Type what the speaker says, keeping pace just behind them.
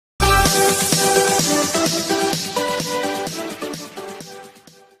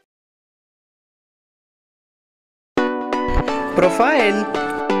Profile.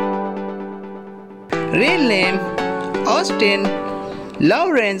 Real name Austin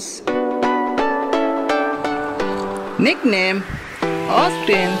Lawrence. Nickname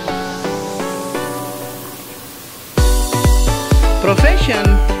Austin. Profession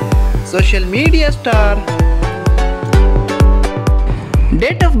social media star.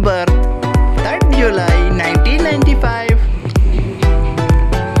 Date of birth 3rd July 1995.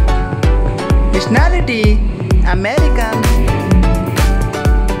 Nationality American.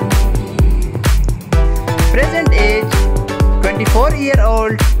 Present age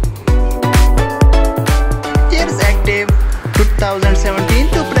 24-year-old. Years active 2017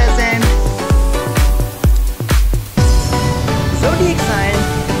 to present. Zodiac sign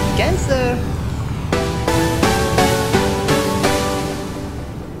Cancer.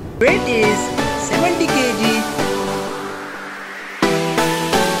 Weight is 70 kg.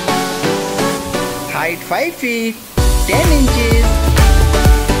 Height 5 feet 10 inches.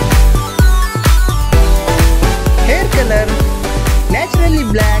 Hair color naturally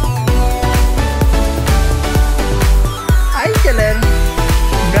black. Eye color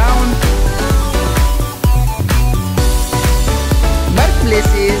brown.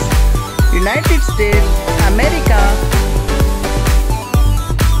 Birthplace is United States, America.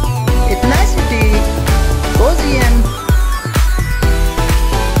 Ethnicity Caucasian.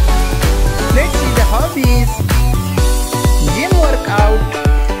 Let's see the hobbies. Gym workout.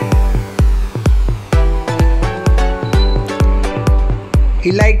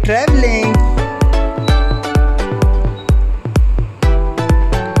 He likes traveling.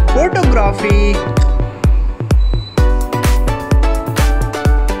 Photography.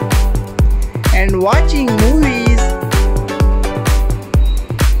 And watching movies.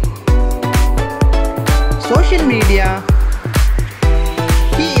 Social media.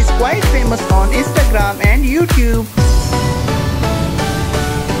 He is quite famous on Instagram and YouTube.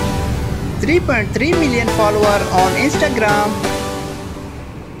 3.3 million followers on Instagram.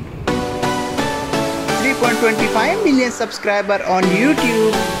 3.25 million subscribers on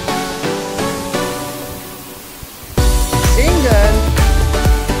YouTube. Single.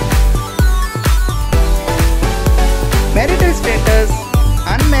 Marital status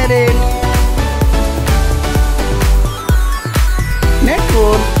unmarried. Net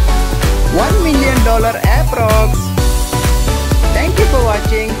worth $1 million approx. Thank you for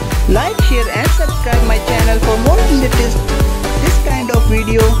watching. Like, share and subscribe my channel for more latest this kind of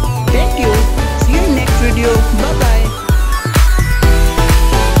video. Thank you. See you in next video. Bye bye.